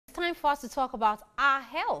time for us to talk about our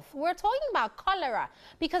health. We're talking about cholera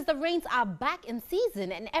because the rains are back in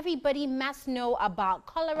season and everybody must know about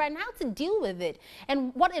cholera and how to deal with it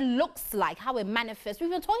and what it looks like, how it manifests. We've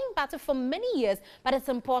been talking about it for many years, but it's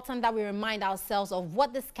important that we remind ourselves of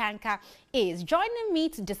what this canker is. Joining me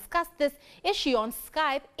to discuss this issue on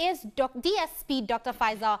Skype is DSP Dr.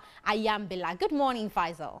 Faisal Ayambila. Good morning,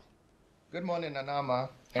 Faisal. Good morning, Anama.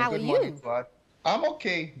 And how good are morning, you? Fuad. I'm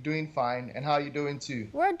okay, doing fine. And how are you doing too?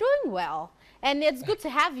 We're doing well. And it's good to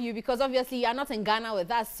have you because obviously you're not in Ghana with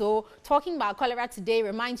us. So talking about cholera today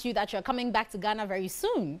reminds you that you're coming back to Ghana very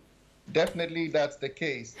soon. Definitely that's the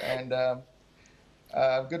case. And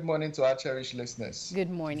good morning to our cherished listeners. Good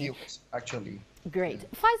morning. Viewers, actually.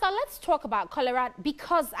 Great. Faisal, let's talk about cholera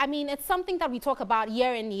because, I mean, it's something that we talk about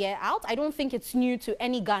year in, year out. I don't think it's new to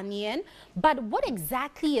any Ghanaian. But what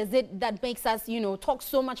exactly is it that makes us, talk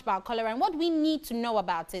so much about cholera and what we need to know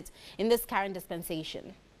about it in this current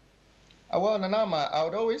dispensation? Well, Nanama, I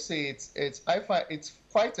would always say I find it's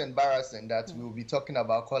quite embarrassing that we will be talking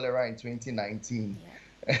about cholera in 2019.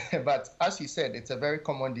 Yeah. But as you said, it's a very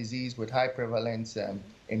common disease with high prevalence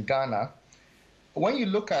in Ghana. When you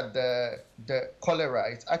look at the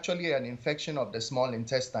cholera, it's actually an infection of the small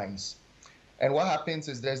intestines. And what happens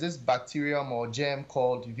is there's this bacterium or germ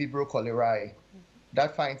called Vibrio cholerae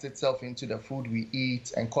that finds itself into the food we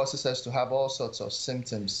eat and causes us to have all sorts of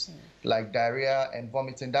symptoms like diarrhea and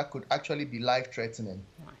vomiting that could actually be life-threatening.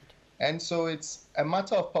 Right. And so it's a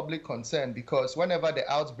matter of public concern because whenever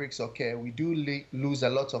the outbreaks occur, we do lose a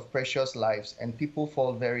lot of precious lives and people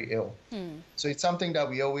fall very ill. So it's something that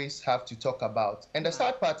we always have to talk about. And the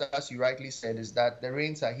sad part, as you rightly said, is that the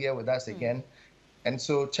rains are here with us again. And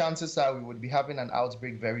so chances are we would be having an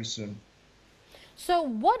outbreak very soon.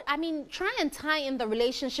 So try and tie in the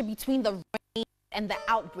relationship between the rain and the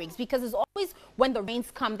outbreaks, because it's always when the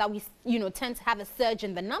rains come that we, tend to have a surge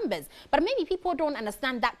in the numbers. But maybe people don't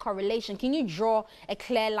understand that correlation. Can you draw a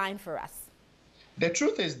clear line for us? The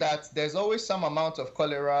truth is that there's always some amount of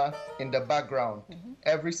cholera in the background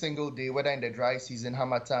every single day, whether in the dry season,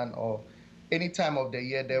 Harmattan, or any time of the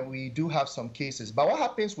year that we do have some cases. But what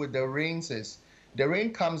happens with the rains is the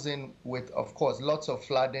rain comes in with, of course, lots of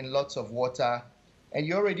flooding, lots of water. And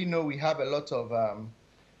you already know we have a lot of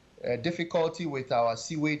difficulty with our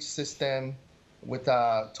sewage system, with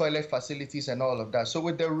our toilet facilities and all of that. So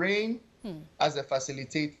with the rain as a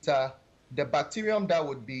facilitator, the bacterium that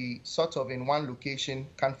would be sort of in one location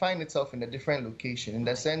can find itself in a different location in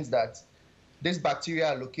the sense that this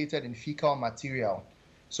bacteria are located in fecal material.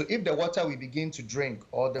 So if the water we begin to drink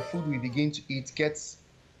or the food we begin to eat gets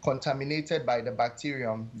contaminated by the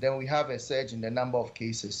bacterium, then we have a surge in the number of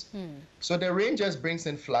cases. So the rain just brings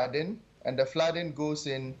in flooding, and the flooding goes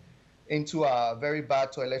into our very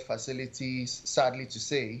bad toilet facilities, sadly to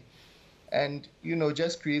say, and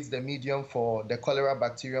just creates the medium for the cholera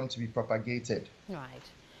bacterium to be propagated. Right.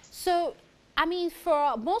 So,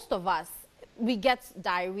 for most of us, we get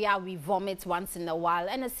diarrhea, we vomit once in a while,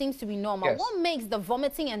 and it seems to be normal. Yes. What makes the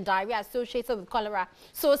vomiting and diarrhea associated with cholera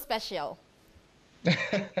so special?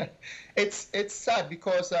 It's sad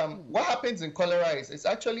because what happens in cholera is it's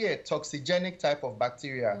actually a toxigenic type of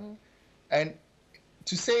bacteria. And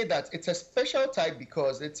to say that it's a special type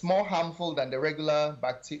because it's more harmful than the regular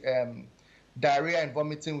diarrhea and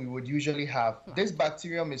vomiting we would usually have. This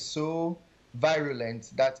bacterium is so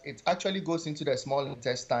virulent that it actually goes into the small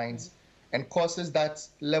intestines and causes that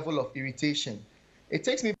level of irritation. It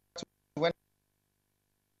takes me back to when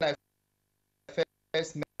I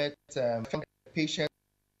first met patient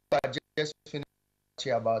who had just finished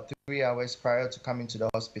about 3 hours prior to coming to the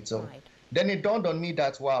hospital. Right. Then it dawned on me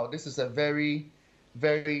that, wow, this is a very,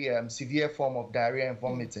 very severe form of diarrhea and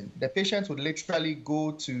vomiting. The patient would literally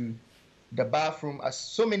go to the bathroom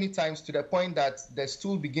so many times to the point that the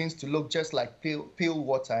stool begins to look just like pale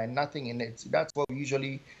water and nothing in it. That's what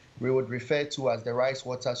we would refer to as the rice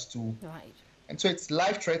water stool. Right. And so it's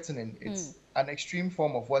life-threatening. It's an extreme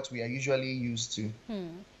form of what we are usually used to.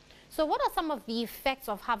 So what are some of the effects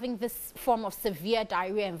of having this form of severe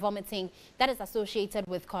diarrhea and vomiting that is associated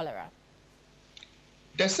with cholera?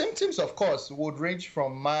 The symptoms, of course, would range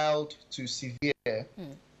from mild to severe.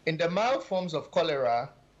 In the mild forms of cholera,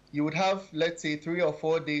 you would have, let's say, 3 or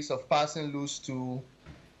 4 days of passing loose stool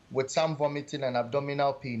with some vomiting and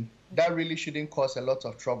abdominal pain. That really shouldn't cause a lot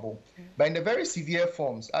of trouble. But in the very severe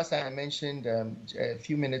forms, as I mentioned a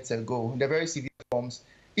few minutes ago, in the very severe forms,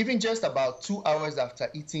 even just about 2 hours after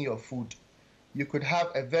eating your food, you could have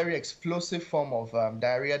a very explosive form of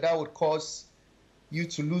diarrhea that would cause you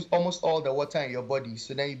to lose almost all the water in your body.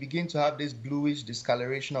 So then you begin to have this bluish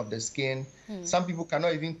discoloration of the skin. Some people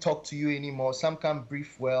cannot even talk to you anymore. Some can't breathe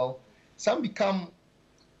well. Some become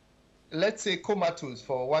let's say, comatose,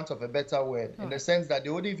 for want of a better word, in the sense that they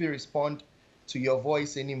wouldn't even respond to your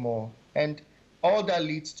voice anymore. And all that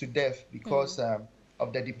leads to death because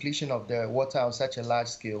of the depletion of the water on such a large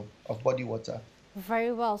scale of body water.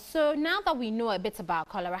 Very well. So now that we know a bit about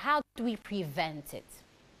cholera, how do we prevent it?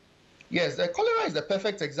 Yes, the cholera is the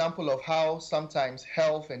perfect example of how sometimes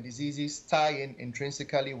health and diseases tie in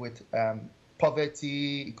intrinsically with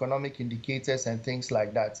poverty, economic indicators, and things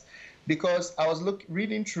like that. Because I was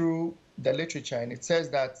reading through the literature, and it says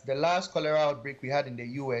that the last cholera outbreak we had in the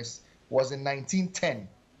US was in 1910,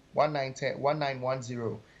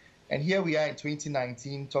 1910. And here we are in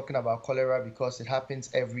 2019 talking about cholera because it happens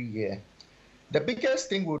every year. The biggest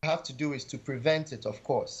thing we would have to do is to prevent it, of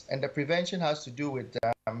course. And the prevention has to do with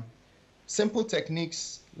simple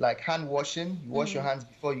techniques like hand washing. You wash your hands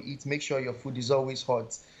before you eat. Make sure your food is always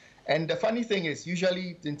hot. And the funny thing is,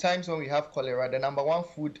 usually in times when we have cholera, the number one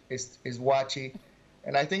food is wache.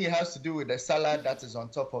 And I think it has to do with the salad that is on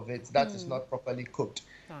top of it that is not properly cooked.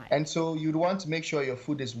 Right. And so you'd want to make sure your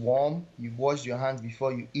food is warm. You've washed your hands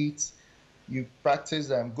before you eat. You practice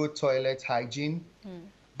good toilet hygiene.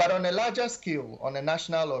 But on a larger scale, on a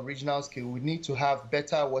national or regional scale, we need to have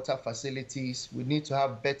better water facilities. We need to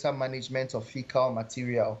have better management of fecal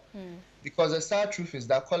material. Because the sad truth is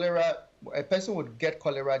that cholera, a person would get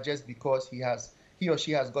cholera just because he or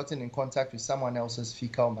she has gotten in contact with someone else's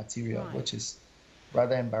fecal material, which is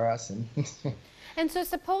rather embarrassing. And so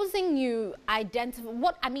supposing you identify,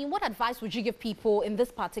 what advice would you give people in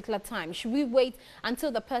this particular time? Should we wait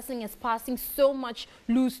until the person is passing so much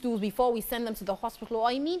loose stools before we send them to the hospital,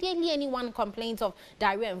 or immediately anyone complains of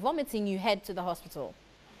diarrhea and vomiting, you head to the hospital?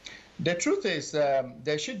 The truth is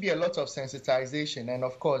there should be a lot of sensitization, and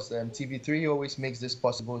of course TV3 always makes this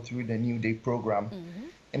possible through the New Day program,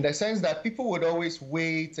 in the sense that people would always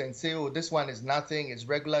wait and say, oh, this one is nothing, it's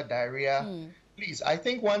regular diarrhea. Please, I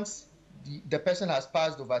think once the person has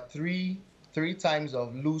passed over three times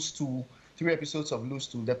of loose stool, 3 episodes of loose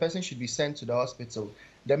stool, the person should be sent to the hospital.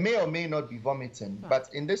 They may or may not be vomiting, but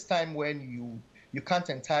in this time when you can't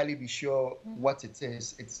entirely be sure what it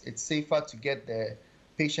is, it's safer to get the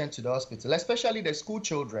patient to the hospital, especially the school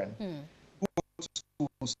children who go to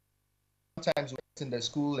schools. Sometimes in the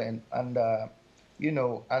school and under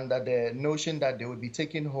the notion that they would be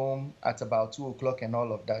taken home at about 2 o'clock and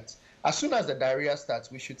all of that. As soon as the diarrhea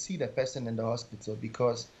starts, we should see the person in the hospital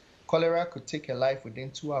because cholera could take a life within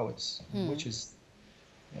 2 hours, which is,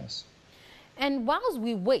 yes. And whilst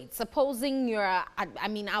we wait, supposing I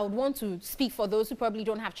would want to speak for those who probably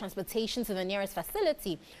don't have transportation to the nearest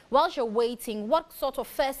facility. Whilst you're waiting, what sort of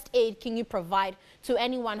first aid can you provide to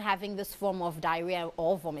anyone having this form of diarrhea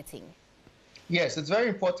or vomiting? Yes, it's very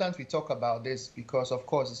important we talk about this because, of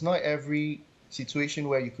course, it's not every situation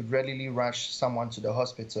where you could readily rush someone to the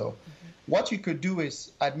hospital. What you could do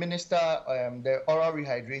is administer the oral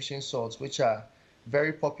rehydration salts, which are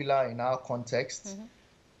very popular in our context.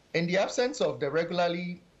 In the absence of the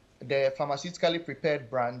pharmaceutically prepared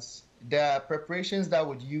brands, there are preparations that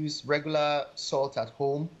would use regular salt at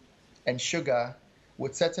home and sugar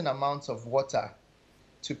with certain amounts of water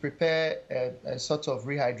to prepare a sort of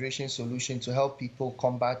rehydration solution to help people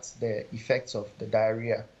combat the effects of the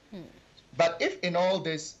diarrhea. But if in all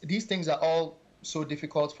these things are all so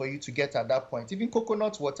difficult for you to get at that point, even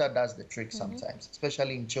coconut water does the trick sometimes,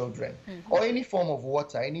 especially in children, or any form of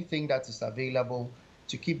water, anything that is available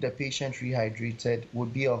to keep the patient rehydrated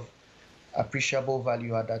would be of appreciable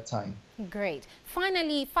value at that time. Great.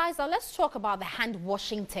 Finally, Faisal, let's talk about the hand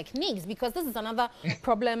washing techniques, because this is another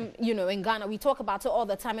problem, in Ghana. We talk about it all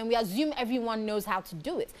the time and we assume everyone knows how to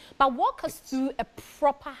do it. But walk us through a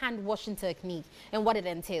proper hand washing technique and what it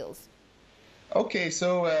entails. Okay,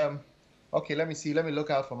 so, let me see. Let me look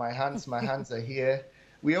out for my hands. My hands are here.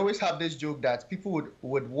 We always have this joke that people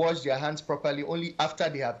would wash their hands properly only after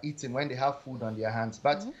they have eaten, when they have food on their hands.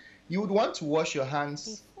 But you would want to wash your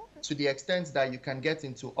hands to the extent that you can get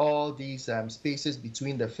into all these spaces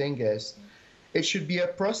between the fingers. It should be a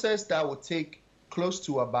process that would take close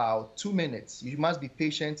to about 2 minutes. You must be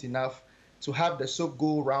patient enough to have the soap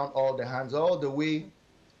go around all the hands, all the way,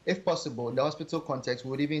 if possible. In the hospital context,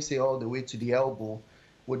 we would even say all the way to the elbow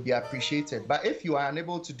would be appreciated. But if you are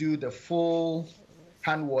unable to do the full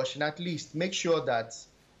hand washing, at least make sure that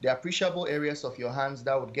the appreciable areas of your hands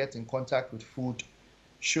that would get in contact with food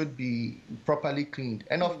should be properly cleaned.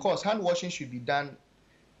 And of course, hand washing should be done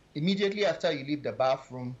immediately after you leave the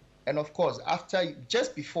bathroom. And of course,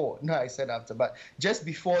 just before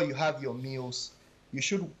you have your meals, you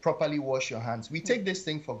should properly wash your hands. We take this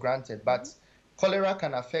thing for granted, but cholera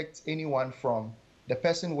can affect anyone from the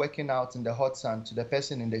person working out in the hot sun to the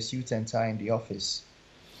person in the suit and tie in the office.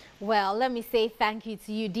 Well, let me say thank you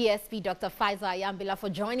to you, DSP Dr. Faisal Ayambila,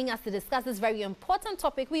 for joining us to discuss this very important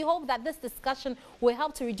topic. We hope that this discussion will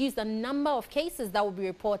help to reduce the number of cases that will be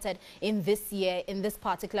reported in this year, in this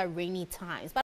particular rainy times.